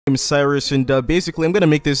I'm Cyrus, and basically I'm gonna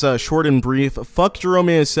make this short and brief. Fuck Jerome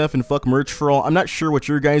ASF and fuck Merch for All. I'm not sure what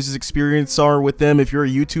your guys' experience are with them if you're a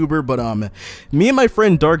YouTuber, but me and my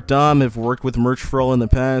friend Dark Dom have worked with Merch for All in the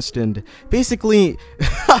past, and basically,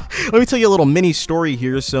 let me tell you a little mini story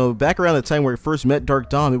here. So back around the time where I first met Dark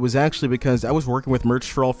Dom, it was actually because I was working with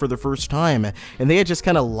Merch for All for the first time, and they had just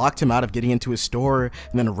kind of locked him out of getting into a store,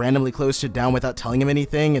 and then randomly closed it down without telling him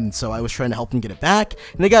anything, and so I was trying to help him get it back,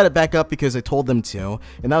 and they got it back up because I told them to,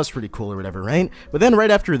 and that was pretty cool or whatever, right? But then right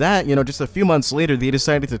after that, you know, just a few months later, they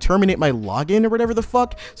decided to terminate my login or whatever the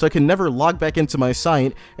fuck, so I could never log back into my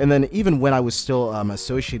site, and then even when I was still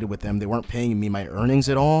associated with them, they weren't paying me my earnings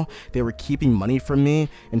at all. They were keeping money from me,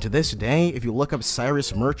 and to this day, if you look up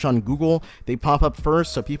Cyrus merch on Google, they pop up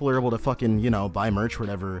first, so people are able to fucking, you know, buy merch or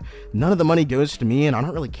whatever. None of the money goes to me, and I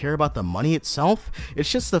don't really care about the money itself.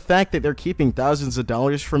 It's just the fact that they're keeping thousands of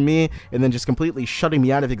dollars from me, and then just completely shutting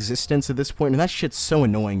me out of existence at this point, and that shit's so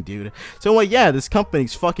annoying, dude. So, yeah, this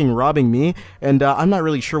company's fucking robbing me, and I'm not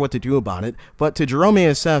really sure what to do about it, but to Jerome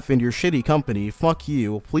ASF and your shitty company, fuck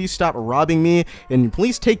you. Please stop robbing me, and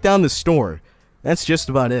please take down the store. That's just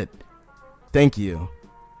about it. Thank you.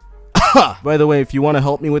 By the way, if you want to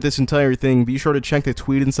help me with this entire thing, be sure to check the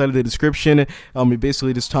tweet inside of the description. It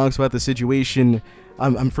basically just talks about the situation.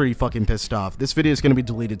 I'm pretty fucking pissed off. This video is going to be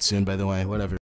deleted soon, by the way, whatever.